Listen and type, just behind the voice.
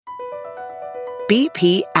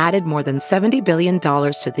BP added more than $70 billion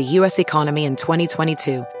to the U.S. economy in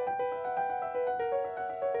 2022.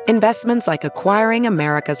 Investments like acquiring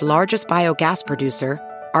America's largest biogas producer,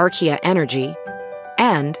 Archaea Energy,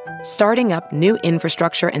 and starting up new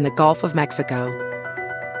infrastructure in the Gulf of Mexico.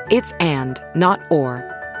 It's and, not or.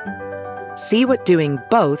 See what doing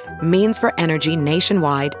both means for energy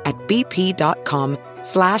nationwide at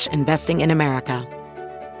bp.com/investing in America.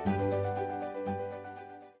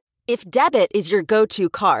 If debit is your go-to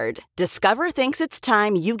card, Discover thinks it's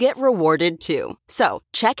time you get rewarded too. So,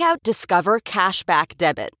 check out Discover Cashback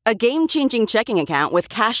Debit, a game-changing checking account with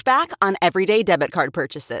cashback on everyday debit card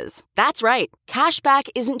purchases. That's right, cashback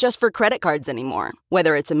isn't just for credit cards anymore.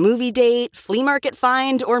 Whether it's a movie date, flea market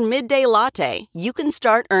find, or midday latte, you can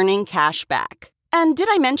start earning cash back. And did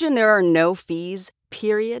I mention there are no fees,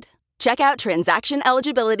 period? Check out transaction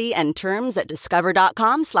eligibility and terms at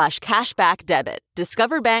discover.com/cashbackdebit.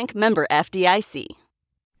 Discover Bank, member FDIC.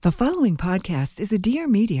 The following podcast is a Dear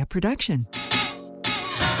Media production.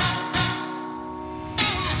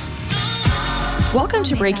 Welcome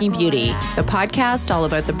to Breaking Beauty, the podcast all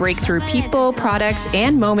about the breakthrough people, products,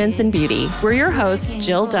 and moments in beauty. We're your hosts,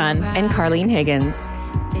 Jill Dunn and Carlene Higgins.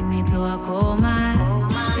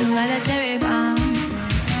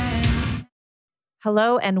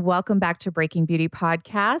 Hello and welcome back to Breaking Beauty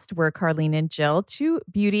Podcast. We're Carlene and Jill, two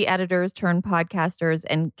beauty editors turned podcasters.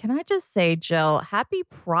 And can I just say, Jill, happy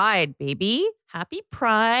Pride, baby. Happy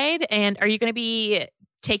Pride. And are you going to be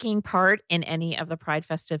taking part in any of the Pride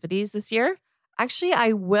festivities this year? Actually,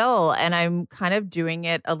 I will. And I'm kind of doing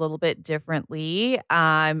it a little bit differently.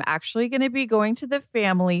 I'm actually going to be going to the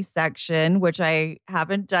family section, which I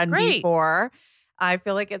haven't done before. I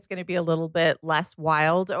feel like it's going to be a little bit less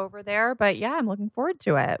wild over there, but yeah, I'm looking forward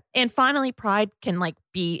to it. And finally, Pride can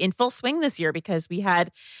be in full swing this year because we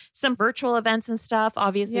had some virtual events and stuff,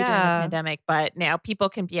 obviously during the pandemic, but now people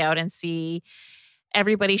can be out and see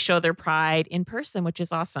everybody show their pride in person, which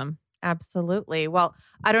is awesome. Absolutely. Well,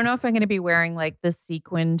 I don't know if I'm going to be wearing the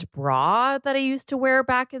sequined bra that I used to wear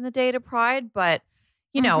back in the day to Pride, but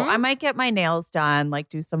you know, I might get my nails done,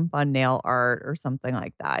 do some fun nail art or something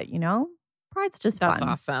like that, Pride's just fun. That's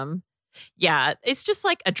awesome. Yeah, it's just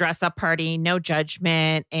like a dress-up party, no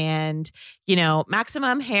judgment, and,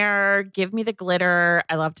 maximum hair, give me the glitter.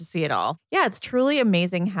 I love to see it all. Yeah, it's truly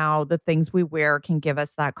amazing how the things we wear can give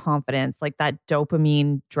us that confidence, like that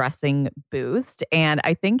dopamine dressing boost. And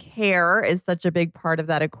I think hair is such a big part of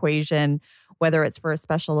that equation, whether it's for a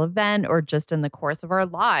special event or just in the course of our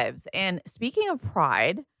lives. And speaking of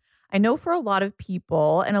Pride, I know for a lot of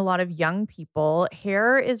people and a lot of young people,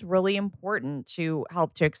 hair is really important to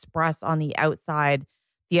help to express on the outside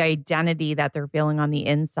the identity that they're feeling on the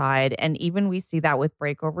inside. And even we see that with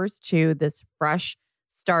breakovers too, this fresh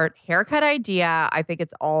start haircut idea. I think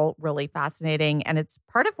it's all really fascinating. And it's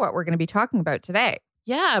part of what we're going to be talking about today.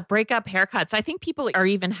 Yeah, break up haircuts. I think people are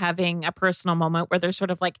even having a personal moment where they're sort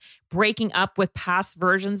of breaking up with past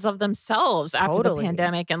versions of themselves after the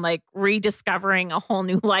pandemic and rediscovering a whole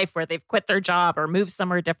new life where they've quit their job or moved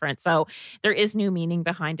somewhere different. So there is new meaning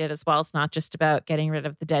behind it as well. It's not just about getting rid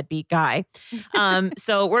of the deadbeat guy.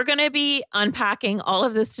 So we're going to be unpacking all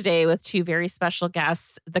of this today with two very special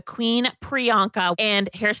guests, the Queen Priyanka and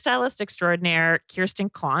hairstylist extraordinaire Kirsten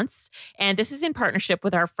Klontz. And this is in partnership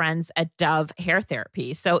with our friends at Dove Hair Therapy.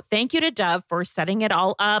 So thank you to Dove for setting it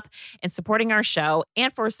all up and supporting our show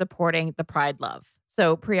and for supporting the Pride Love.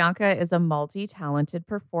 So Priyanka is a multi-talented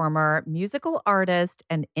performer, musical artist,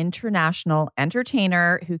 and international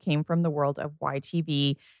entertainer who came from the world of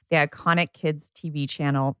YTV, the iconic kids TV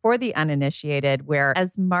channel for the uninitiated, where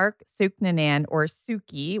as Mark Suknanan or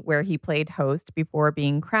Suki, where he played host before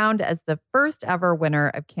being crowned as the first ever winner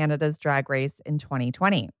of Canada's Drag Race in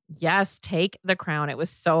 2020. Yes, take the crown. It was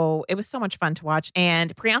so much fun to watch.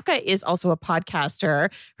 And Priyanka is also a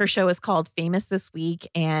podcaster. Her show is called Famous This Week.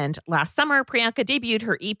 And last summer, Priyanka debuted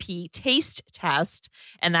her EP Taste Test,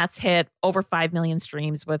 and that's hit over 5 million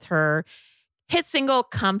streams with her hit single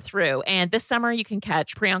Come Through. And this summer, you can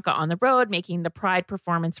catch Priyanka on the road, making the Pride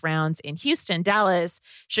performance rounds in Houston, Dallas,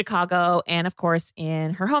 Chicago, and of course,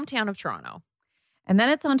 in her hometown of Toronto. And then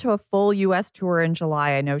it's on to a full U.S. tour in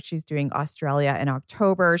July. I know she's doing Australia in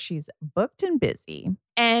October. She's booked and busy.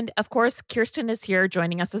 And of course, Kirsten is here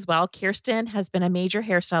joining us as well. Kirsten has been a major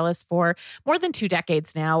hairstylist for more than 2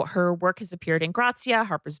 decades now. Her work has appeared in Grazia,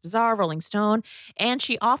 Harper's Bazaar, Rolling Stone, and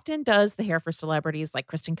she often does the hair for celebrities like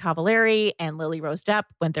Kristen Cavallari and Lily Rose Depp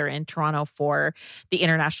when they're in Toronto for the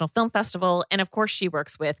International Film Festival. And of course, she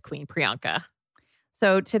works with Queen Priyanka.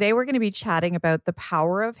 So today we're going to be chatting about the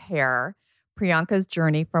power of hair. Priyanka's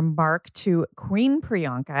journey from Mark to Queen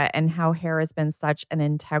Priyanka and how hair has been such an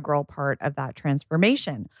integral part of that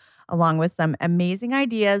transformation, along with some amazing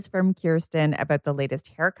ideas from Kirsten about the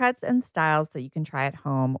latest haircuts and styles that you can try at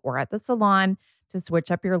home or at the salon to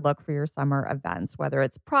switch up your look for your summer events, whether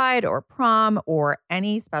it's Pride or prom or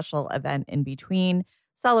any special event in between.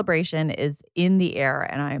 Celebration is in the air,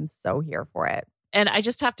 and I am so here for it. And I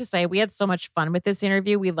just have to say, we had so much fun with this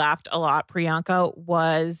interview. We laughed a lot. Priyanka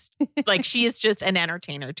was like, she is just an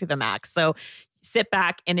entertainer to the max. So sit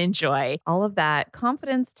back and enjoy. All of that,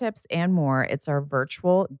 confidence tips and more. It's our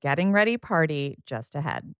virtual getting ready party just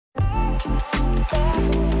ahead.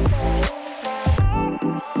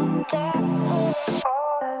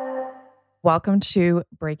 Welcome to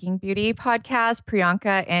Breaking Beauty podcast,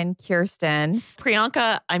 Priyanka and Kirsten.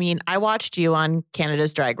 Priyanka, I mean, I watched you on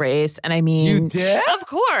Canada's Drag Race, and I mean, you did? Of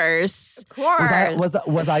course. Of course.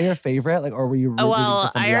 Was I your favorite? Like, or were you? Well,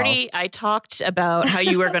 else? I talked about how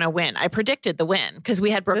you were going to win. I predicted the win because we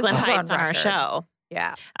had Brooklyn Heights on our show.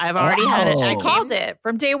 Yeah. I've already had it. I called it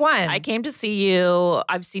from day one. I came to see you.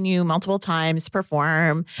 I've seen you multiple times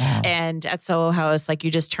perform. Wow. And at Soho House, like, you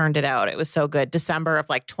just turned it out. It was so good. December of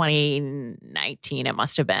like 2019, it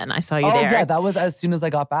must have been. I saw you there. Yeah, that was as soon as I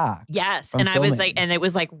got back. Yes. And I was like, and it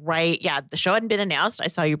was like, right. Yeah. The show hadn't been announced. I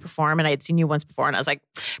saw you perform and I had seen you once before. And I was like,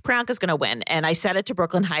 Priyanka's going to win. And I said it to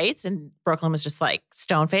Brooklyn Heights, and Brooklyn was just like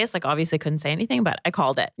stone faced. Like, obviously couldn't say anything, but I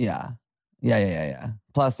called it. Yeah.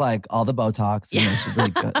 Plus, like, all the Botox, you know, she's really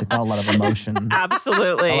good. It's got a lot of emotion.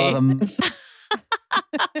 Absolutely. A lot of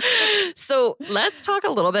So let's talk a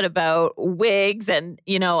little bit about wigs. And,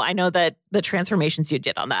 you know, I know that the transformations you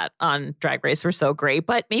did on Drag Race were so great,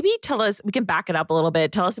 but maybe tell us, we can back it up a little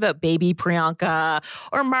bit. Tell us about baby Priyanka,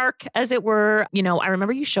 or Mark, as it were. You know, I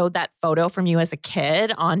remember you showed that photo from you as a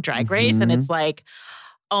kid on Drag Race, and it's like,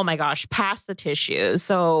 oh my gosh, past the tissues.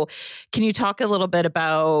 So can you talk a little bit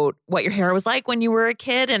about what your hair was like when you were a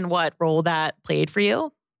kid and what role that played for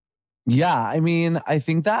you? Yeah, I mean, I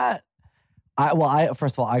think that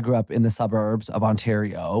first of all, I grew up in the suburbs of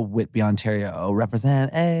Ontario, Whitby, Ontario,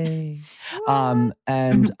 represent A.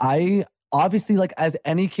 And I obviously, like, as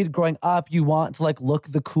any kid growing up, you want to like look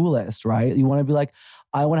the coolest, right? You want to be like,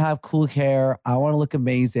 I want to have cool hair. I want to look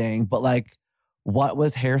amazing. But like, what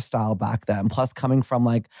was hairstyle back then? Plus, coming from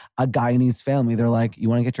like a Guyanese family, they're like, you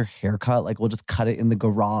want to get your hair cut? Like, we'll just cut it in the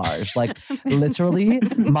garage. Like, literally,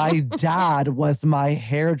 my dad was my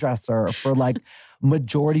hairdresser for like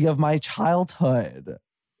majority of my childhood.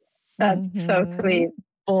 That's so sweet.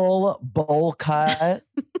 Full bowl cut.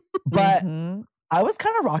 But I was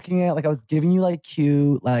kind of rocking it. Like, I was giving you like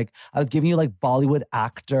cute, like I was giving you like Bollywood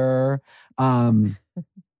actor.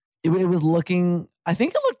 It was looking, I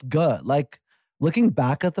think it looked good. Like, looking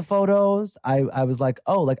back at the photos, I was like,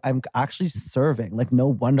 oh, like, I'm actually serving. Like, no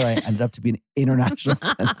wonder I ended up to be an international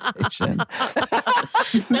sensation.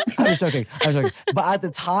 I was joking. But at the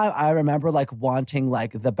time, I remember like wanting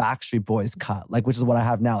like the Backstreet Boys cut, like, which is what I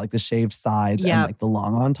have now, like the shaved sides and like the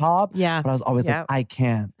long on top. Yeah. But I was always like, I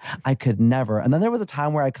could never. And then there was a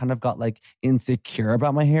time where I kind of got like insecure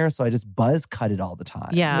about my hair. So I just buzz cut it all the time.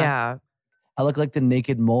 Yeah. I look like the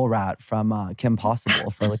naked mole rat from Kim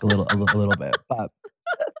Possible for like a little bit. But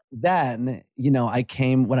then, you know,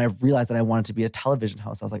 when I realized that I wanted to be a television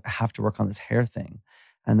host, I was like, I have to work on this hair thing.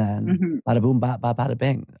 And then bada boom, bada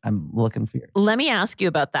bing, I'm looking for you. Let me ask you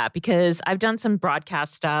about that, because I've done some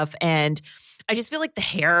broadcast stuff and I just feel like the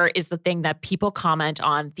hair is the thing that people comment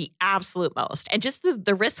on the absolute most. And just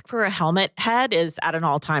the risk for a helmet head is at an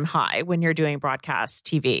all-time high when you're doing broadcast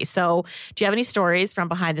TV. So do you have any stories from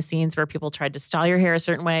behind the scenes where people tried to style your hair a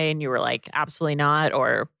certain way and you were like, absolutely not,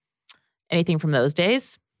 or anything from those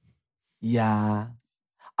days? Yeah.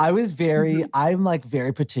 I'm like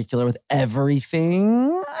very particular with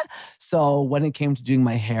everything. So when it came to doing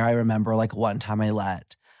my hair, I remember like one time I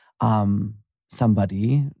let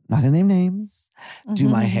somebody, not gonna name names, do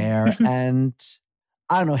my hair. And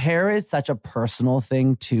I don't know, hair is such a personal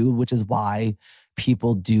thing too, which is why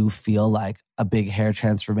people do feel like a big hair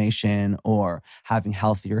transformation or having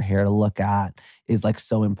healthier hair to look at is like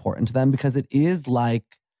so important to them, because it is like,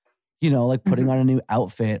 you know, like putting on a new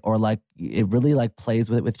outfit, or like it really like plays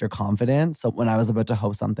with your confidence. So when I was about to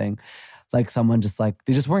host something, like someone just like,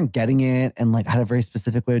 they just weren't getting it. And like I had a very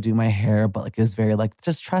specific way of doing my hair, but like it was very like,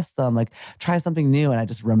 just trust them, like try something new. And I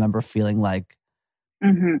just remember feeling like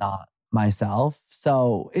not myself.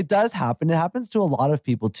 So it does happen. It happens to a lot of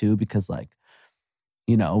people too, because like,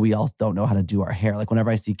 you know, we all don't know how to do our hair. Like whenever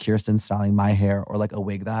I see Kirsten styling my hair or like a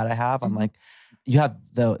wig that I have, I'm like, you have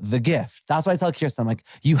the gift. That's why I tell Kirsten, I'm like,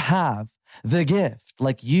 you have the gift.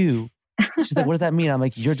 Like you She's like, what does that mean? I'm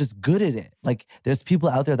like, you're just good at it. Like, there's people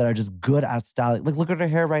out there that are just good at styling. Like, look at her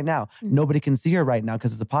hair right now. Nobody can see her right now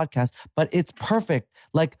because it's a podcast, but it's perfect.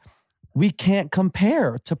 Like, we can't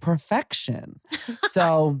compare to perfection.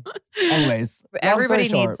 So, anyways. Everybody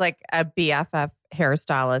needs like a BFF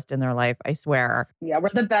hairstylist in their life, I swear. Yeah, we're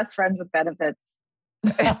the best friends with benefits.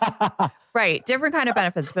 Right. Different kind of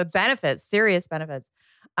benefits, but benefits, serious benefits.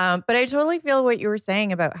 But I totally feel what you were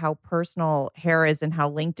saying about how personal hair is and how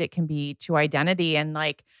linked it can be to identity. And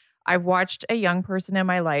like, I've watched a young person in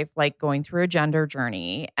my life, like going through a gender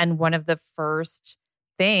journey. And one of the first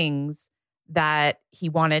things that he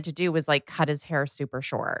wanted to do was like cut his hair super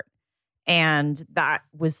short. And that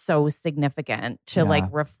was so significant to like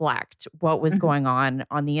reflect what was going on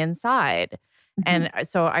the inside. And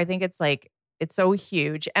so I think it's like, it's so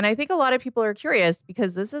huge. And I think a lot of people are curious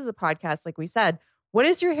because this is a podcast, like we said. What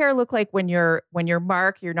does your hair look like when you're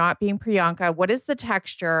Mark, you're not being Priyanka? What is the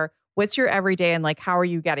texture? What's your everyday? And like, how are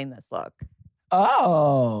you getting this look?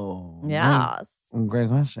 Oh. Yes. Great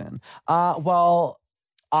question. Well,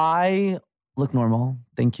 I look normal.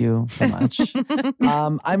 Thank you so much.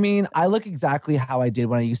 I mean, I look exactly how I did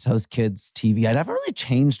when I used to host kids TV. I never really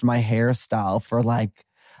changed my hairstyle for like,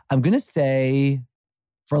 I'm going to say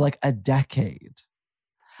for like a decade.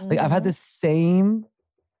 Like I've had the same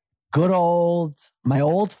good old, my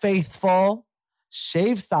old faithful,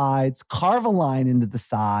 shave sides, carve a line into the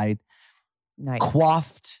side,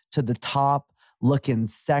 coiffed to the top, looking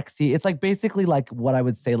sexy. It's like basically like what I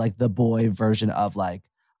would say like the boy version of like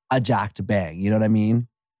a jacked bang. You know what I mean?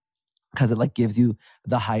 Because it like gives you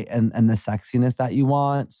the height and the sexiness that you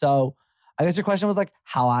want. So I guess your question was like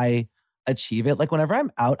how I achieve it. Like whenever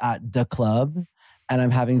I'm out at the club and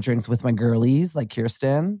I'm having drinks with my girlies like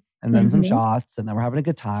Kirsten, and then some shots, and then we're having a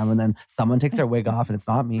good time, and then someone takes their wig off, and it's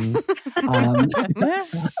not me.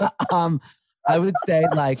 I would say,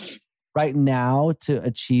 like, right now to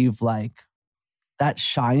achieve like that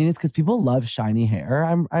shininess, because people love shiny hair.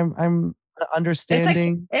 I'm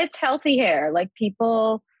understanding. It's healthy hair. Like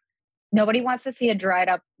nobody wants to see a dried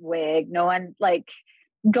up wig. No one like.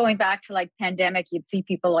 Going back to like pandemic, you'd see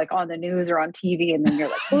people like on the news or on TV, and then you're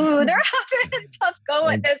like, "Ooh, they're having a tough go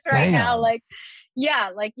at this right now." Like,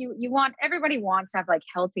 yeah, like you want everybody wants to have like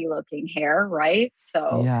healthy looking hair, right?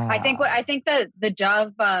 So I think the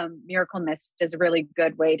Dove Miracle Mist is a really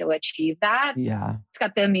good way to achieve that. Yeah, it's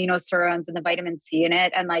got the amino serums and the vitamin C in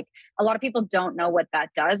it, and like a lot of people don't know what that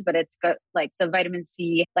does, but it's got like the vitamin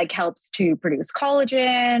C like helps to produce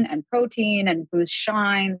collagen and protein and boost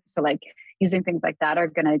shine. So like. Using things like that are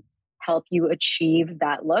going to help you achieve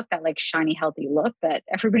that look, that like shiny, healthy look that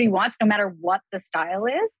everybody wants, no matter what the style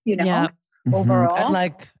is, you know, overall. And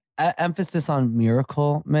like emphasis on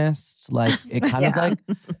Miracle Mist, like it kind of like.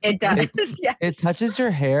 It does, It touches your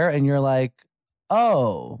hair and you're like,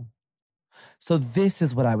 oh, so this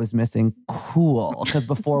is what I was missing. Cool. Because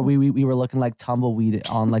before we were looking like tumbleweed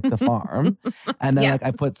on like the farm. And then like I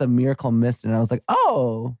put some Miracle Mist and I was like,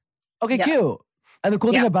 oh, okay, cute. And the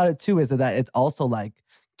cool thing about it too is that it also like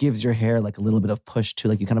gives your hair like a little bit of push too.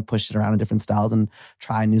 Like you kind of push it around in different styles and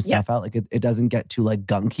try new stuff out. Like it doesn't get too like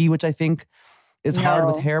gunky, which I think is hard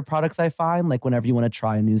with hair products. I find like whenever you want to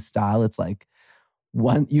try a new style, it's like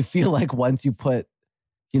you feel like once you put,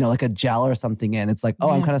 you know, like a gel or something in, it's like, oh,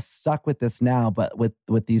 I'm kind of stuck with this now. But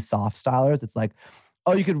with these soft stylers, it's like,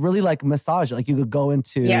 oh, you could really like massage it. Like you could go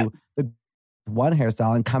into the one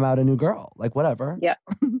hairstyle and come out a new girl, like whatever.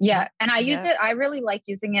 Yeah. And I use it. I really like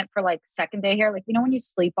using it for like second day hair. Like, you know, when you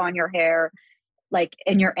sleep on your hair, like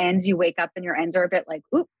in your ends, you wake up and your ends are a bit like,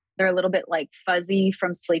 oop, they're a little bit like fuzzy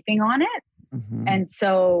from sleeping on it. And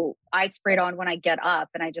so I spray it on when I get up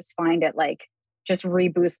and I just find it like just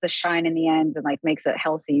reboosts the shine in the ends and like makes it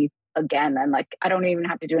healthy again. And like, I don't even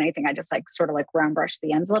have to do anything. I just like sort of like round brush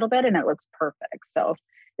the ends a little bit and it looks perfect. So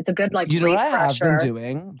it's a good like, you know what I have been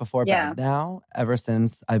doing before bed now, ever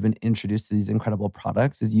since I've been introduced to these incredible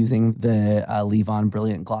products, is using the Leave-On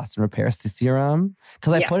Brilliant Gloss and Repair Serum.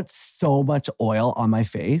 Because I put so much oil on my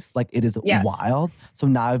face. Like it is wild. So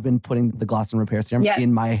now I've been putting the Gloss and Repair Serum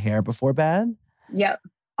in my hair before bed.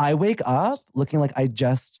 I wake up looking like I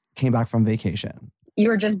just came back from vacation. You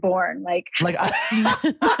were just born. Like I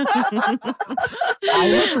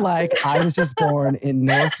looked like I was just born in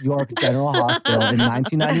North York General Hospital in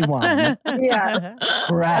 1991. Yeah.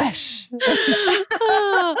 Fresh.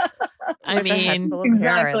 I mean,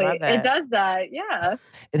 exactly. It does that. Yeah.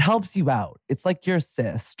 It helps you out. It's like your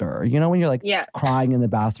sister. You know, when you're like crying in the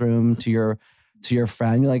bathroom to your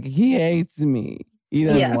friend, you're like, he hates me. He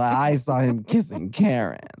doesn't like, I saw him kissing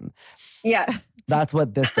Karen. Yeah. That's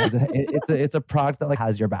what this does. It's a product that like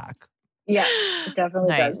has your back. Yeah, it definitely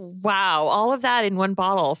Nice. does. Wow. All of that in one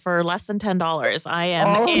bottle for less than $10. I am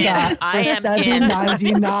All in. that for I am in.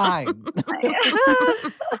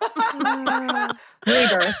 $7.99.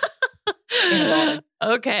 Rebirth.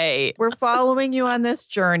 Okay. We're following you on this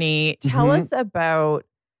journey. Tell us about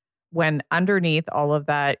when underneath all of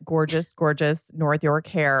that gorgeous, gorgeous North York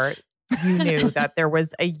hair, you knew that there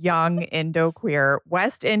was a young Indo-queer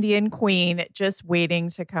West Indian queen just waiting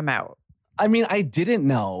to come out. I mean, I didn't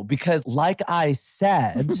know because like I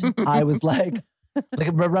said, I was like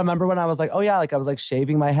remember when I was like, oh yeah, like I was like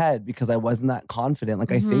shaving my head because I wasn't that confident.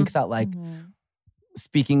 Like I think that like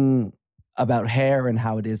speaking about hair and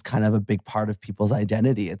how it is kind of a big part of people's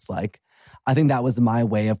identity, it's like, I think that was my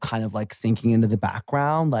way of kind of like sinking into the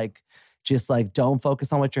background. Like, just like, don't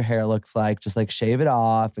focus on what your hair looks like. Just like shave it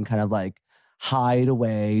off and kind of like hide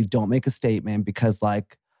away. Don't make a statement because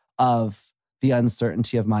like of the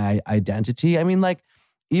uncertainty of my identity. I mean, like,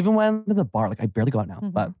 even when at the bar, like I barely go out now,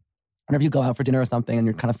 but whenever you go out for dinner or something and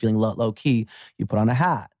you're kind of feeling low key, you put on a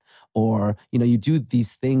hat or, you know, you do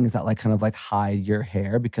these things that like kind of like hide your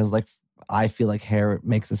hair because like I feel like hair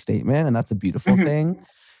makes a statement and that's a beautiful thing.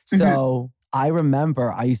 So I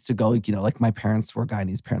remember I used to go, you know, like my parents were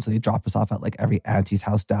Guyanese parents, so they dropped us off at like every auntie's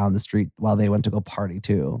house down the street while they went to go party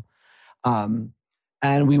too. And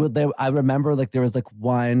I remember like there was like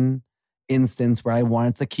one instance where I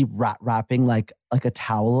wanted to keep wrapping like a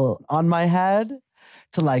towel on my head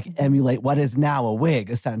to like emulate what is now a wig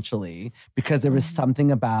essentially, because there was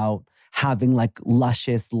something about having like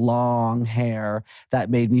luscious long hair that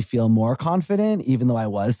made me feel more confident, even though I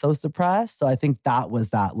was so suppressed. So I think that was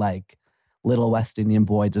that like little West Indian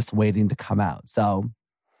boy just waiting to come out. So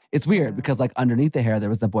it's weird because like underneath the hair, there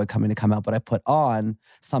was the boy coming to come out, but I put on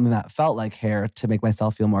something that felt like hair to make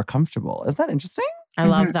myself feel more comfortable. Is that interesting? I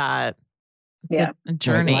love that. It's a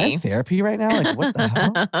journey. Am I in therapy right now? Like, what the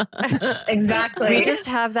hell? Exactly. We just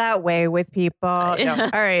have that way with people. No.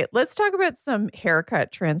 All right, let's talk about some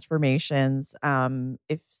haircut transformations.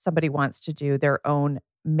 If somebody wants to do their own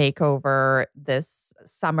makeover this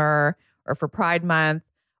summer or for Pride Month,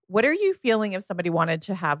 what are you feeling if somebody wanted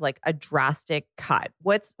to have like a drastic cut?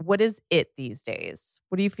 What is it these days?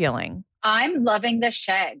 What are you feeling? I'm loving the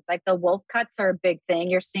shags. Like the wolf cuts are a big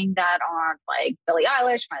thing. You're seeing that on like Billie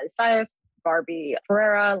Eilish, Miley Cyrus, Barbie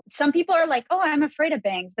Ferreira. Some people are like, oh, I'm afraid of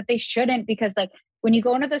bangs, but they shouldn't, because like when you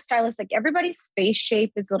go into the stylist, like everybody's face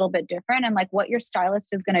shape is a little bit different. And like what your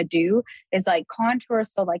stylist is going to do is like contour.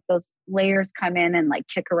 So like those layers come in and like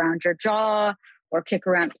kick around your jaw or kick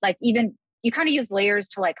around, like even you kind of use layers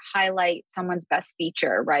to like highlight someone's best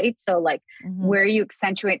feature, right? So like where you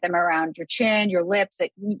accentuate them around your chin, your lips,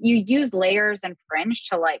 you use layers and fringe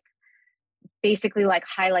to like basically like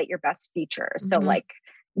highlight your best feature. So like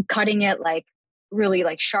cutting it like really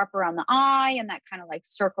like sharp around the eye and that kind of like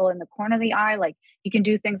circle in the corner of the eye, like you can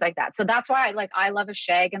do things like that. So that's why I love a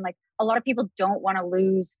shag, and like a lot of people don't want to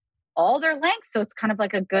lose all their length. So it's kind of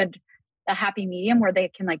like a happy medium where they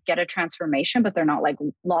can like get a transformation, but they're not like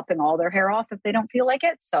lopping all their hair off if they don't feel like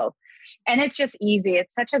it. So, and it's just easy.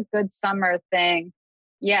 It's such a good summer thing.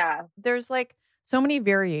 Yeah. There's like so many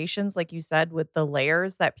variations, like you said, with the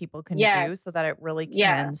layers that people can do so that it really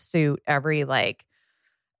can suit every like,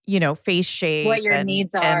 you know, face shape, what your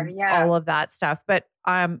needs are, and all of that stuff. But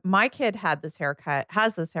my kid has this haircut,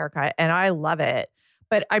 and I love it.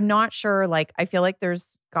 But I'm not sure, like, I feel like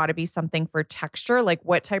there's got to be something for texture, like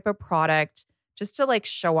what type of product, just to like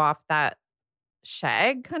show off that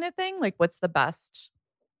shag kind of thing. Like, what's the best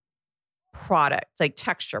product, like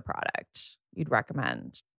texture product you'd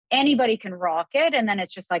recommend? Anybody can rock it. And then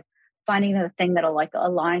it's just like finding the thing that'll like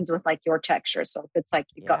aligns with like your texture. So if it's like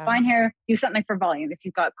you've got fine hair, use something for volume. If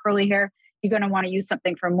you've got curly hair, you're going to want to use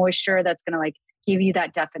something for moisture that's going to like give you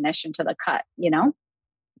that definition to the cut, you know?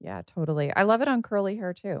 Yeah, totally. I love it on curly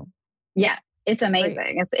hair too. Yeah, it's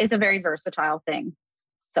amazing. It's a very versatile thing.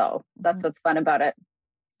 So that's what's fun about it.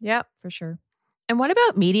 Yeah, for sure. And what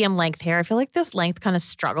about medium length hair? I feel like this length kind of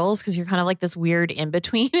struggles because you're kind of like this weird in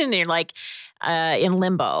between, and you're like in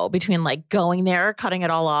limbo between like going there, cutting it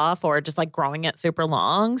all off, or just like growing it super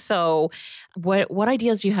long. So what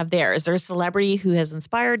ideas do you have there? Is there a celebrity who has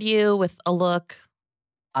inspired you with a look?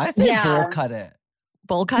 I say bowl cut it.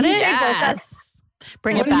 Bowl cut it? Yes.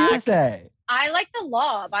 Bring what it back. Do you say? I like the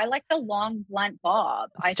lob. I like the long blunt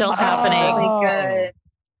bob. Still happening. Really good.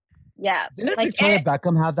 Yeah. Didn't like Victoria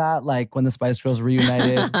Beckham have that? Like when the Spice Girls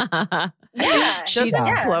reunited? Yeah.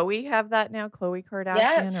 Doesn't Chloe have that now? Chloe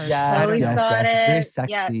Kardashian? Yeah. Yes. It's very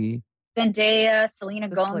sexy. Yeah. Zendaya, Selena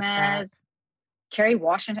Gomez, Kerry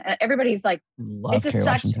Washington. Everybody's like, love Kerry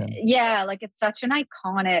Washington. Yeah, like it's such an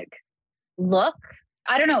iconic look.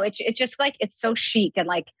 I don't know. It's just like it's so chic and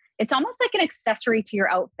like it's almost like an accessory to your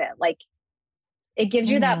outfit. Like it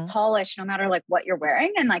gives you that polish no matter like what you're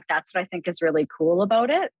wearing. And like, that's what I think is really cool about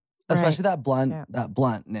it. Especially that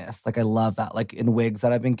bluntness. Like I love that. Like in wigs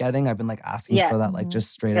that I've been getting, I've been like asking for that, like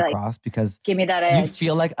just straight across because give me that edge. You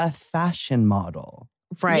feel like a fashion model.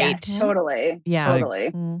 Right. Yes, totally. Yeah.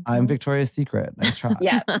 Totally. Like, I'm Victoria's Secret. Nice try.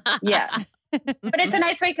 Yeah. But it's a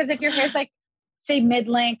nice way because if your hair's like, say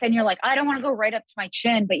mid-length and you're like, I don't want to go right up to my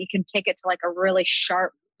chin, but you can take it to like a really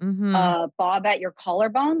sharp bob at your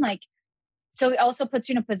collarbone. Like, so it also puts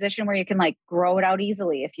you in a position where you can like grow it out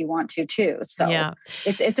easily if you want to too. So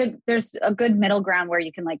there's a good middle ground where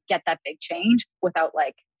you can like get that big change without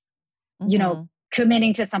like, you know,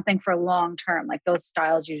 committing to something for long term. Like those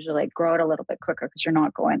styles usually like grow it a little bit quicker because you're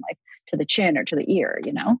not going like to the chin or to the ear,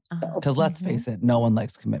 you know? So because let's face it, no one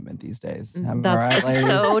likes commitment these days. That's right,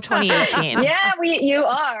 so 2018. Yeah, you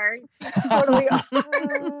are. Totally are.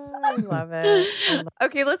 I love it.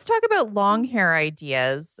 Okay, let's talk about long hair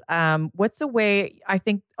ideas. What's a way, I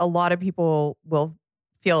think a lot of people will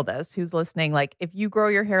feel this, who's listening, like if you grow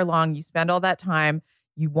your hair long, you spend all that time,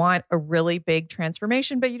 you want a really big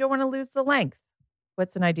transformation, but you don't want to lose the length.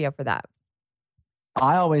 What's an idea for that?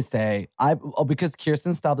 I always say, because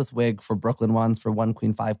Kirsten styled this wig for Brooklyn once for One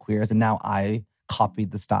Queen, Five Queers, and now I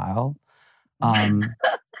copied the style.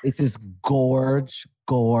 It's this gorge,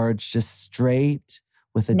 just straight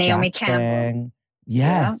with a Naomi jack bang.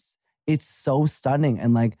 Yes. Yeah. It's so stunning.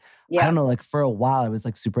 And like, I don't know, like for a while I was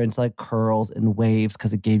like super into like curls and waves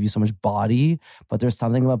because it gave you so much body. But there's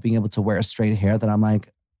something about being able to wear a straight hair that I'm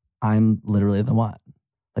like, I'm literally the one.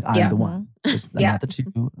 Like I'm the one. Just not the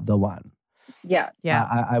two, the one. Yeah.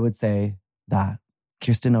 I would say that.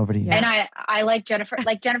 Kirsten, over to you. And I like Jennifer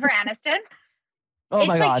Aniston. Oh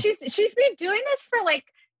my God. She's been doing this for like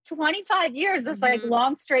 25 years, this like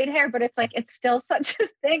long straight hair, but it's like, it's still such a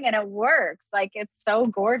thing and it works. Like, it's so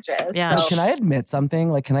gorgeous. Yeah. So. Can I admit something?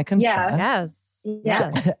 Like, can I confess?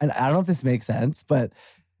 Yes. And I don't know if this makes sense, but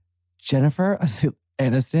Jennifer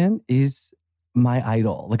Aniston is my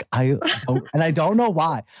idol. Like I don't know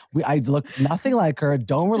why. I look nothing like her,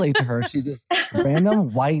 don't relate to her. She's this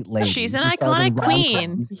random white lady. She's an iconic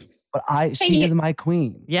queen. But she is my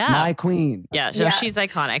queen. Yeah. My queen. Yeah. She's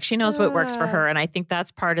iconic. She knows what works for her. And I think that's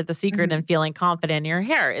part of the secret in feeling confident in your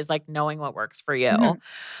hair is like knowing what works for you.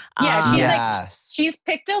 Yeah. She's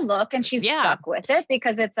picked a look and she's stuck with it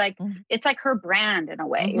because it's like her brand in a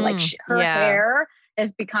way. Like her hair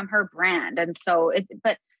has become her brand. And so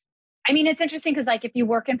but I mean, it's interesting because like if you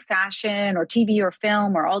work in fashion or TV or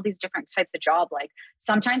film or all these different types of job, like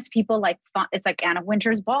sometimes people like, it's like Anna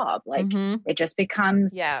Wintour's bob. Like it just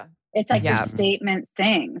becomes, it's like your statement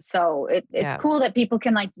thing. So it's cool that people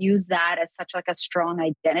can like use that as such like a strong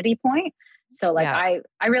identity point. So like,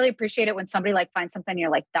 I really appreciate it when somebody like finds something and you're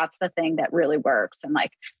like, that's the thing that really works. And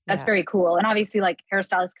like, that's very cool. And obviously like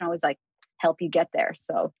hairstylists can always like help you get there.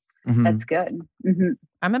 So that's good.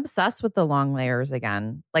 I'm obsessed with the long layers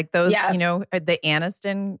again. Like those, you know, the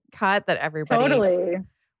Aniston cut that everybody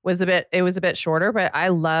was a bit shorter, but I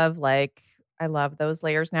love those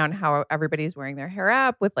layers now and how everybody's wearing their hair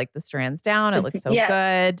up with like the strands down. It looks so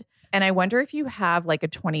good. And I wonder if you have like a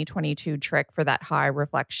 2022 trick for that high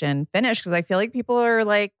reflection finish. Because I feel like people are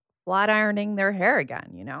like flat ironing their hair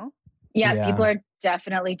again, you know? Yeah, people are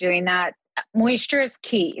definitely doing that. Moisture is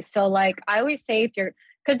key. So like I always say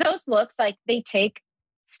because those looks like they take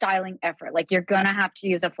styling effort. Like you're going to have to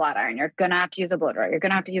use a flat iron. You're going to have to use a blow dryer. You're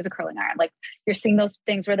going to have to use a curling iron. Like you're seeing those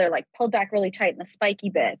things where they're like pulled back really tight and the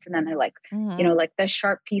spiky bits. And then they're like, you know, like the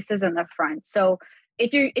sharp pieces in the front. So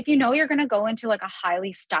if you know, you're going to go into like a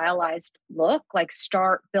highly stylized look, like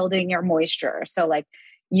start building your moisture. So like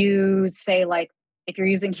you say like, if you're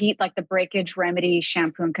using heat, like the Breakage Remedy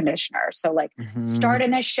shampoo and conditioner. So like start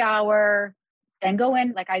in the shower, then go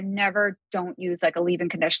in. Like I don't use like a leave-in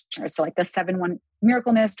conditioner. So like the 7-1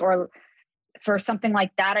 Miracle Mist, or for something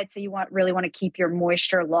like that, I'd say you really want to keep your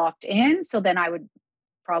moisture locked in. So then I would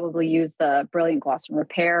probably use the Brilliant Gloss and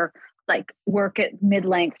Repair, like work it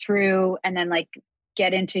mid-length through, and then like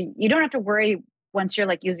get into, you don't have to worry once you're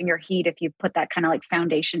like using your heat, if you put that kind of like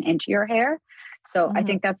foundation into your hair. So I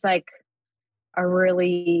think that's like a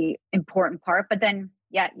really important part, but then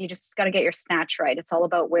you just got to get your snatch right. It's all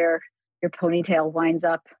about where your ponytail winds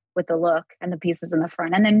up with the look and the pieces in the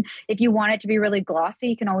front. And then if you want it to be really glossy,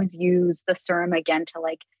 you can always use the serum again to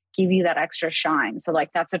like give you that extra shine. So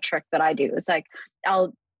like, that's a trick that I do. It's like,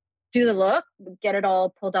 I'll do the look, get it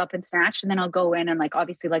all pulled up and snatched. And then I'll go in and like,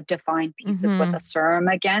 obviously like define pieces with the serum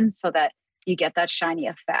again, so that you get that shiny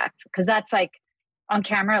effect. Cause that's like on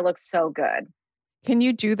camera, it looks so good. Can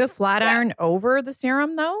you do the flat iron over the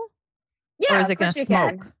serum though? Yeah. Or is it going to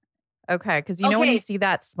smoke? Okay. Because you know when you see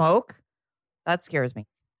that smoke, that scares me.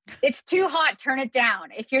 It's too hot. Turn it down.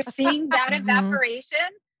 If you're seeing that evaporation,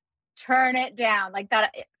 turn it down. Like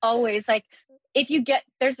that always, like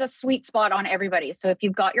there's a sweet spot on everybody. So if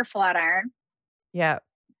you've got your flat iron. Yeah.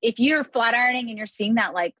 If you're flat ironing and you're seeing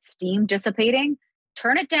that like steam dissipating,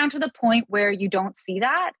 turn it down to the point where you don't see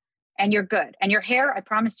that and you're good. And your hair, I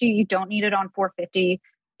promise you don't need it on 450.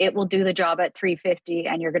 It will do the job at 350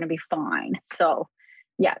 and you're going to be fine. So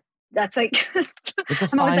yeah, that's like, to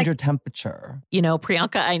find your temperature. You know,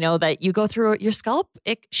 Priyanka, I know that you go through your scalp.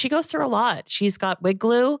 She goes through a lot. She's got wig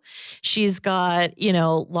glue. She's got,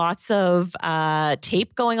 lots of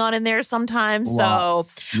tape going on in there sometimes.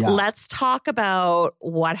 Lots. So let's talk about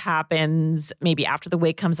what happens maybe after the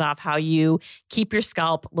wig comes off, how you keep your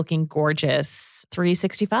scalp looking gorgeous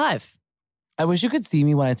 365. I wish you could see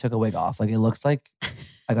me when I took a wig off. Like, it looks like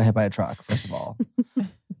I got hit by a truck, first of all.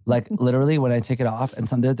 Like, literally, when I take it off, and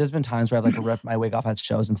there's been times where I've like ripped my wig off at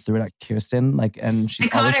shows and threw it at Kirsten, like, and she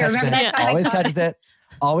always catches it,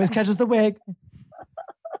 always catches the wig,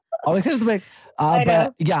 always catches the wig.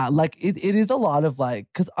 But yeah, like it is a lot of like,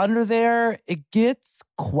 because under there, it gets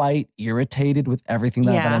quite irritated with everything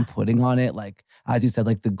that I'm putting on it. Like, as you said,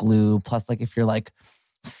 like the glue, plus like if you're like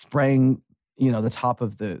spraying, the top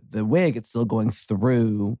of the wig, it's still going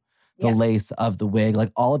through the lace of the wig.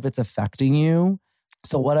 Like, all of it's affecting you.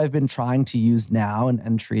 So what I've been trying to use now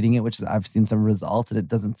and treating it, which is I've seen some results,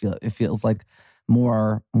 and it feels like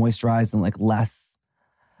more moisturized and like less,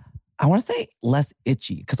 I want to say less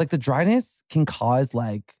itchy. Because like the dryness can cause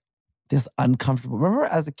like this uncomfortable. Remember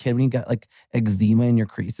as a kid when you get like eczema in your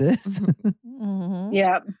creases? Mm-hmm.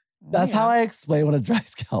 Yeah. That's how I explain what a dry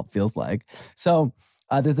scalp feels like. So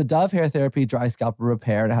there's a Dove Hair Therapy Dry Scalp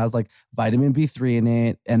Repair. It has like vitamin B3 in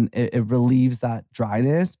it, and it relieves that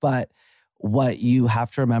dryness. But what you have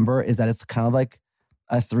to remember is that it's kind of like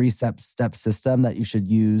a 3-step system that you should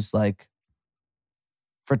use like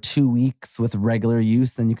for 2 weeks with regular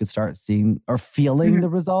use. Then you could start seeing or feeling the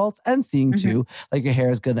results, and seeing too, like your hair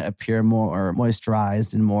is going to appear more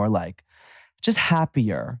moisturized and more like just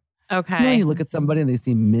happier. Okay. You look at somebody and they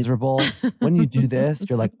seem miserable. When you do this,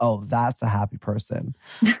 you're like, oh, that's a happy person.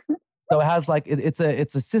 So it has like, it's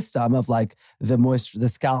a system of like the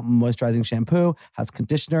scalp moisturizing shampoo, has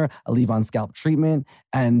conditioner, a leave-on scalp treatment,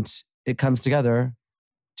 and it comes together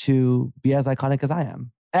to be as iconic as I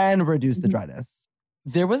am and reduce the dryness.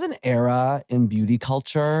 There was an era in beauty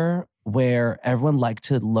culture where everyone liked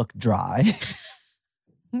to look dry.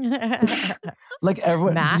 Like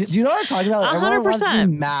everyone, matte? do you know what I'm talking about? Like 100%. Everyone wanted to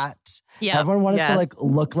be matte. Yeah. Everyone wanted to like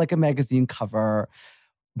look like a magazine cover.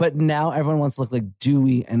 But now everyone wants to look like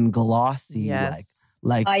dewy and glossy,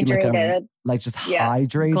 like hydrated, like just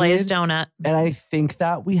hydrated, glazed donut. And I think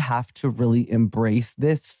that we have to really embrace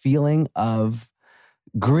this feeling of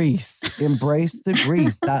grease. Embrace the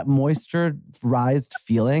grease, that moisturized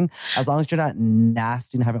feeling. As long as you're not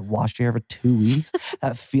nasty and haven't washed your hair for 2 weeks,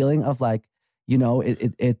 that feeling of like,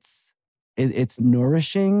 it's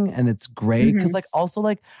nourishing and it's great. Because like also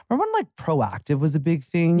like, remember when like Proactive was a big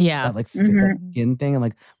thing? Yeah. That like that skin thing, and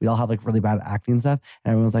like we all had like really bad acne and stuff.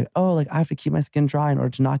 And everyone's like, oh, like I have to keep my skin dry in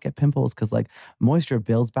order to not get pimples, because like moisture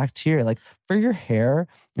builds bacteria. Like for your hair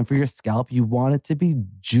and for your scalp, you want it to be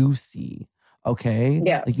juicy. Okay?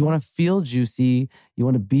 Yeah. Like you want to feel juicy. You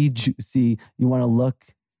want to be juicy. You want to look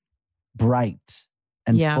bright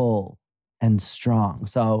and full and strong.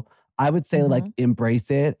 So I would say like embrace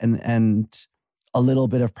it, and a little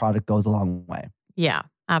bit of product goes a long way. Yeah,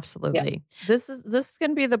 absolutely. Yeah. This is going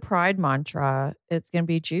to be the Pride mantra. It's going to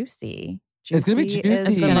be juicy. It's going to be juicy.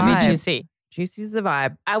 It's going to be juicy. Juicy's the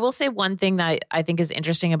vibe. I will say one thing that I think is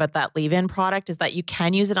interesting about that leave-in product is that you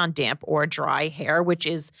can use it on damp or dry hair, which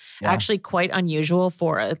is actually quite unusual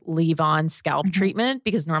for a leave-on scalp treatment,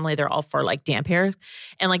 because normally they're all for like damp hair.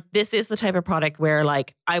 And like this is the type of product where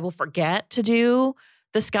like I will forget to do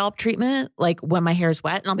the scalp treatment like when my hair is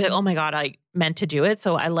wet, and I'll be like, oh my God, I meant to do it.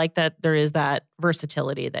 So I like that there is that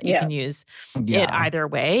versatility that you can use it either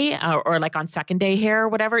way, or like on second day hair or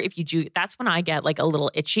whatever. If you do, that's when I get like a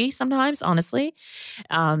little itchy sometimes, honestly,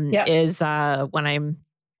 is when I'm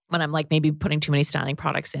like maybe putting too many styling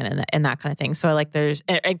products in and that kind of thing. So I like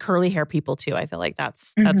and curly hair people too. I feel like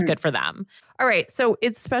that's good for them. All right. So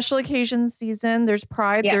it's special occasions season. There's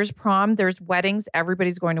Pride, there's prom, there's weddings.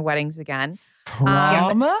 Everybody's going to weddings again.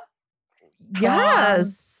 Prom?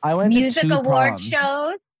 Yes. I went music to 2 award proms.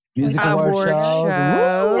 shows. Music award shows.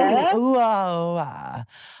 Yes. Ooh,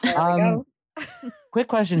 There we go. Quick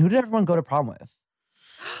question. Who did everyone go to prom with?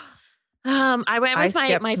 I went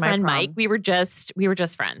with my friend Mike. We were just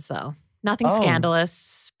friends though. Nothing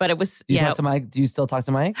scandalous. But it was, Do you talk to Mike? Do you still talk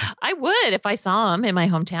to Mike? I would if I saw him in my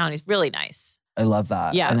hometown. He's really nice. I love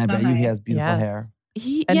that. Yeah. And I So bet you he nice. has beautiful hair.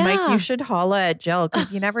 Mike, you should holla at Jill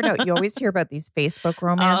because you never know. You always hear about these Facebook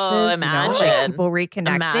romances. Oh, imagine. You know, like people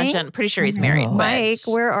reconnecting. Imagine. Pretty sure he's married. Oh. Mike,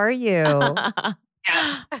 where are you?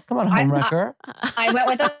 Yeah. Come on, homewrecker. I went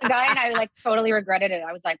with a guy and I like totally regretted it.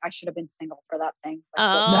 I was like, I should have been single for that thing.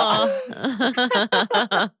 Like,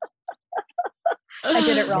 Oh. I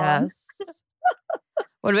did it wrong. Yes.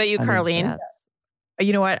 What about you, 100%. Carlene? Yes.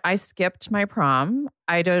 You know what? I skipped my prom.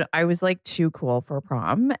 I was like too cool for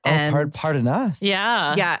prom. And Pardon us.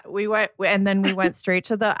 Yeah. yeah, we went and then we went straight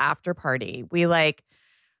to the after party. We like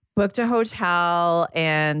booked a hotel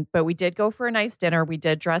but we did go for a nice dinner. We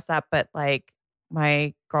did dress up, but like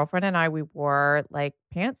my girlfriend and I, we wore like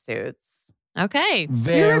pantsuits. Okay.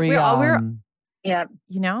 Very. Yeah.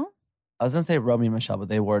 You know? I was gonna say Romeo and Michelle, but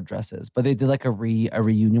they wore dresses. But they did like a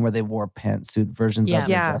reunion where they wore pantsuit versions of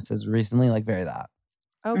the dresses recently. Like very that.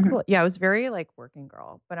 Oh, cool. Yeah, I was very like working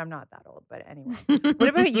girl, but I'm not that old. But anyway, what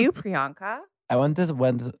about you, Priyanka? I went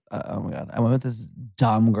oh my God. I went with this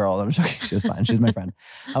dumb girl. I'm joking. She was fine. She was my friend.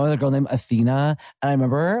 I went with a girl named Athena. And I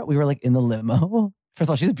remember we were like in the limo. First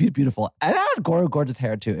of all, she's beautiful. And I had gorgeous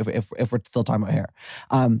hair too, if we're still talking about hair.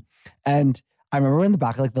 And I remember we're in the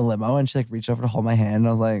back of like the limo and she like reached over to hold my hand. And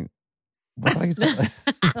I was like, what did I do?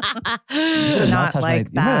 You better Not touch like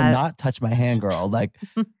you better that. not touch my hand, girl. Like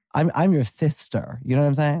I'm your sister. You know what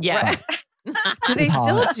I'm saying? Yeah. Do they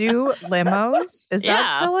still do limos? Is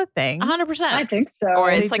that still a thing? 100%. I think so. Or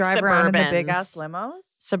They it's like drive around in the Suburbans. big ass limos.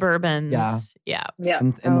 Suburbans. Yeah. Yeah.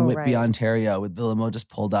 in Whitby, right. Ontario, with the limo just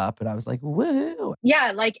pulled up, and I was like, "Woo!"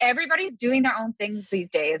 Yeah, like everybody's doing their own things these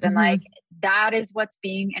days. And like that is what's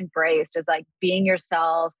being embraced, is like being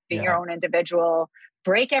yourself, being your own individual,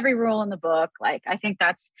 break every rule in the book. Like I think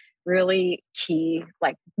that's really key.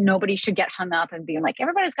 Like nobody should get hung up and being like,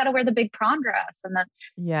 everybody's got to wear the big prom dress and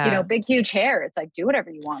the big huge hair. It's like, do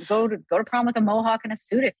whatever you want. Go to prom with a mohawk and a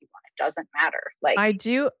suit if you want. It doesn't matter. Like I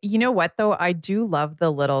do. You know what though? I do love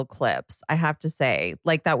the little clips. I have to say,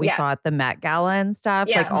 like that we saw at the Met Gala and stuff.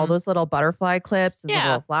 Yeah. Like all those little butterfly clips and the Yeah.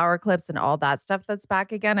 little flower clips and all that stuff that's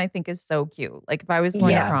back again. I think is so cute. Like if I was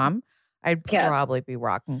going to prom, I'd probably be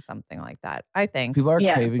rocking something like that. I think People are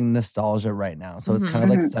craving nostalgia right now, so it's kind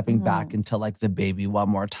of like stepping back into like the Baby One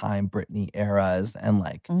More Time Britney eras and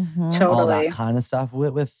like all that kind of stuff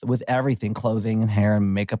with everything, clothing and hair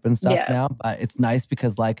and makeup and stuff now. But it's nice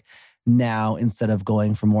because like now instead of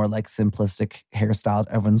going for more like simplistic hairstyles,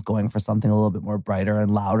 everyone's going for something a little bit more brighter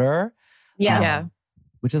and louder.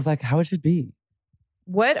 Which is like how it should be.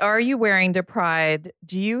 What are you wearing to Pride?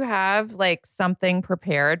 Do you have like something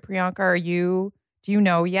prepared, Priyanka? Do you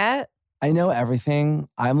know yet? I know everything.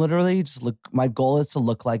 I'm literally my goal is to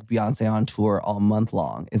look like Beyonce on tour all month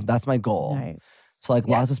long. That's my goal. Nice. So like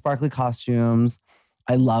lots of sparkly costumes.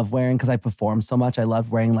 I love wearing, because I perform so much, I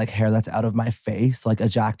love wearing like hair that's out of my face, like a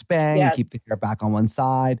jacked bang, and keep the hair back on one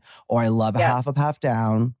side. Or I love a half up, half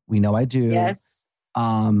down. We know I do. Yes.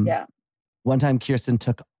 One time Kirsten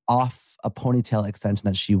took off a ponytail extension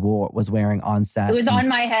that she was wearing on set. It was on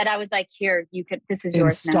my head. I was like, here, this is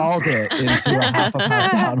yours now. Installed it into a half up,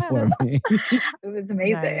 half down for me. It was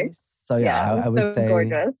amazing. Nice. So I would so say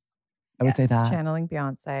gorgeous. I would say that. Channeling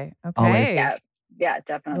Beyonce. Okay. Always. Yeah, I'll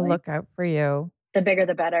definitely. look out for you. The bigger,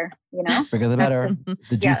 the better, you know? Bigger the better.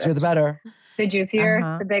 The juicier the better. The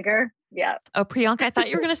juicier, the bigger. Yeah. Oh, Priyanka, I thought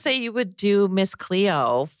you were going to say you would do Miss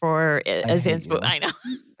Cleo as inspo. I know.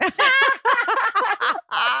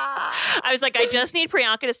 I was like, I just need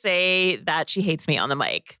Priyanka to say that she hates me on the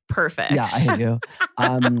mic. Perfect. Yeah, I hate you.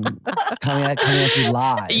 Coming at you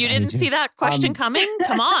live. You didn't see that question coming?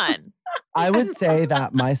 Come on. I would say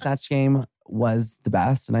that my Snatch game was the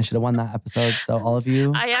best, and I should have won that episode. So all of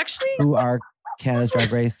you who are Canada's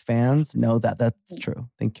Drag Race fans know that that's true.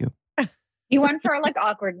 Thank you. You won for like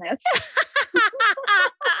awkwardness.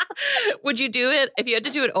 Would you do it if you had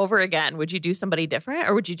to do it over again? Would you do somebody different,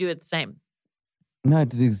 or would you do it the same? No, I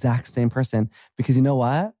did the exact same person, because you know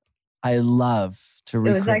what? I love to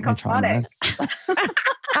recreate my traumas.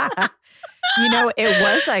 You know, it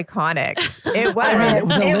was iconic. It was. I mean,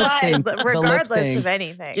 the lip sync, regardless of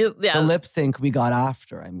anything. The lip sync we got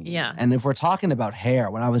after. I mean, and if we're talking about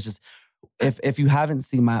hair, when I was just, if you haven't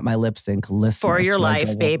seen my lip sync, listen. For your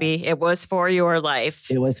life, baby. It was for your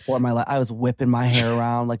life. It was for my life. I was whipping my hair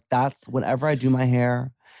around. Like that's whenever I do my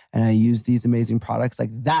hair and I use these amazing products, like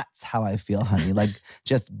that's how I feel, honey. Like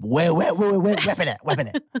just whipping it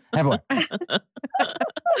everywhere.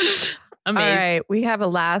 Amazing. All right. We have a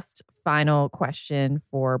last final question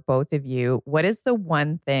for both of you. What is the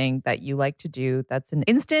one thing that you like to do that's an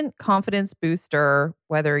instant confidence booster,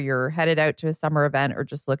 whether you're headed out to a summer event or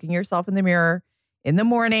just looking yourself in the mirror in the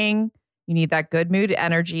morning? You need that good mood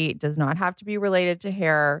energy. It does not have to be related to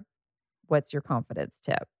hair. What's your confidence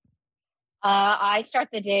tip? I start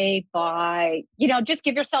the day by, just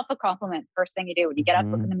give yourself a compliment. First thing you do when you get up,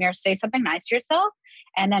 look in the mirror, say something nice to yourself.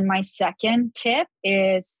 And then my second tip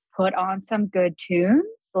is put on some good tunes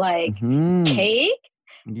like Cake.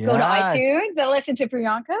 Yes. Go to iTunes and listen to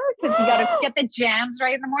Priyanka because you got to get the jams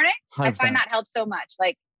right in the morning. 100%. I find that helps so much.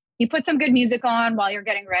 Like you put some good music on while you're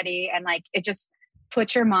getting ready and like it just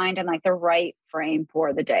puts your mind in like the right frame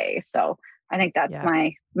for the day. So I think that's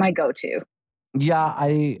my go-to. Yeah,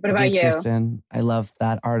 what about you, Kirsten? I love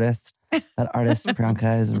that artist. That artist,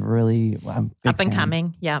 Priyanka, is really up and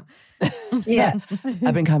coming. Yeah. Yeah.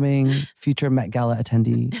 Up and coming, future Met Gala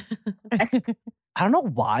attendee. I don't know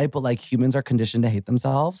why, but like humans are conditioned to hate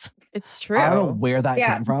themselves. It's true. I don't know where that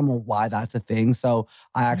came from or why that's a thing. So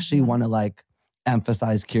I actually want to like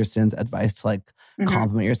emphasize Kirsten's advice to like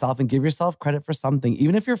compliment yourself and give yourself credit for something.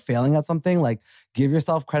 Even if you're failing at something, like give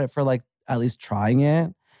yourself credit for like at least trying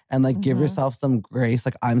it. And like give yourself some grace.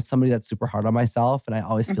 Like I'm somebody that's super hard on myself and I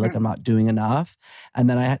always feel like I'm not doing enough. And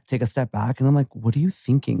then I take a step back and I'm like, what are you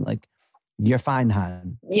thinking? Like, you're fine,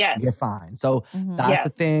 hon. Yeah. You're fine. So that's the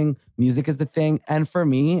thing. Music is the thing. And for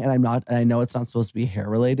me, and I know it's not supposed to be hair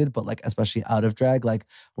related, but like especially out of drag, like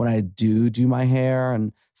when I do my hair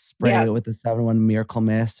and spray it with the 7-in-1 Miracle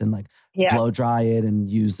Mist and like blow dry it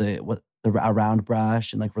and use it with a round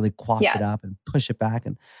brush and like really coif it up and push it back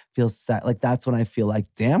and feel set. Like that's when I feel like,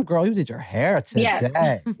 damn girl, you did your hair today.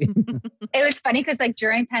 Yeah. It was funny because like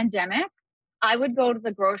during pandemic, I would go to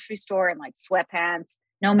the grocery store in like sweatpants,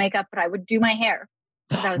 no makeup, but I would do my hair.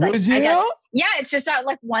 I was like, it's just that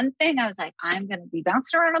like one thing. I was like, I'm going to be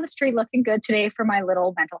bouncing around on the street looking good today for my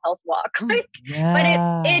little mental health walk. Like, but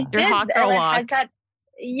it did. Hot girl walk. That,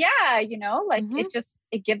 like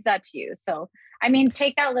it gives that to you. So, I mean,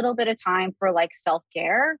 take that little bit of time for like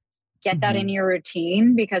self-care, get that in your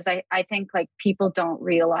routine, because I think like people don't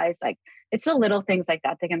realize like it's the little things like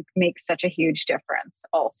that can make such a huge difference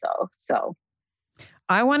also. So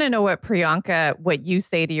I want to know what you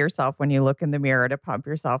say to yourself when you look in the mirror to pump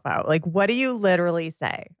yourself out. Like, what do you literally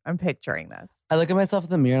say? I'm picturing this. I look at myself in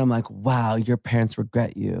the mirror and I'm like, wow, your parents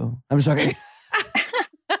regret you. I'm just joking.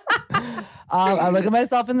 I look at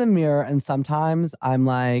myself in the mirror and sometimes I'm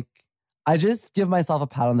like, I just give myself a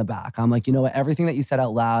pat on the back. I'm like, you know what? Everything that you said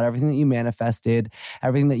out loud, everything that you manifested,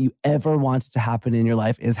 everything that you ever wanted to happen in your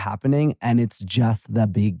life is happening. And it's just the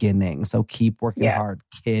beginning. So keep working hard,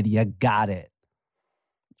 kid. You got it.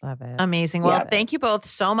 Love it. Amazing. Well, thank you both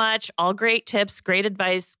so much. All great tips, great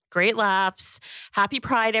advice, great laughs. Happy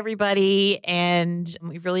Pride, everybody. And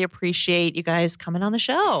we really appreciate you guys coming on the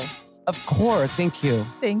show. Of course. Thank you.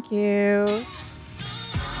 Thank you.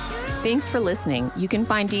 Thanks for listening. You can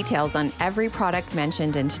find details on every product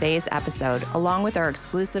mentioned in today's episode, along with our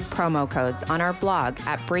exclusive promo codes on our blog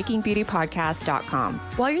at breakingbeautypodcast.com.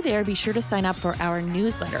 While you're there, be sure to sign up for our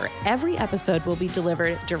newsletter. Every episode will be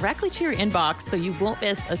delivered directly to your inbox, so you won't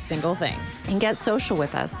miss a single thing. And get social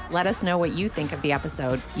with us. Let us know what you think of the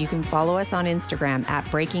episode. You can follow us on Instagram at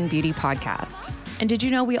Breaking Beauty Podcast. And did you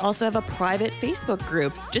know we also have a private Facebook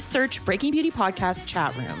group? Just search Breaking Beauty Podcast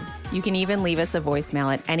Chat Room. You can even leave us a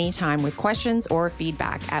voicemail at any time with questions or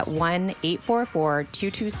feedback at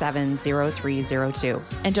 1-844-227-0302.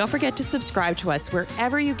 And don't forget to subscribe to us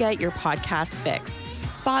wherever you get your podcast fix.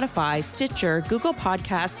 Spotify, Stitcher, Google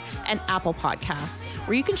Podcasts, and Apple Podcasts,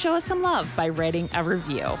 where you can show us some love by writing a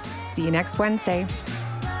review. See you next Wednesday.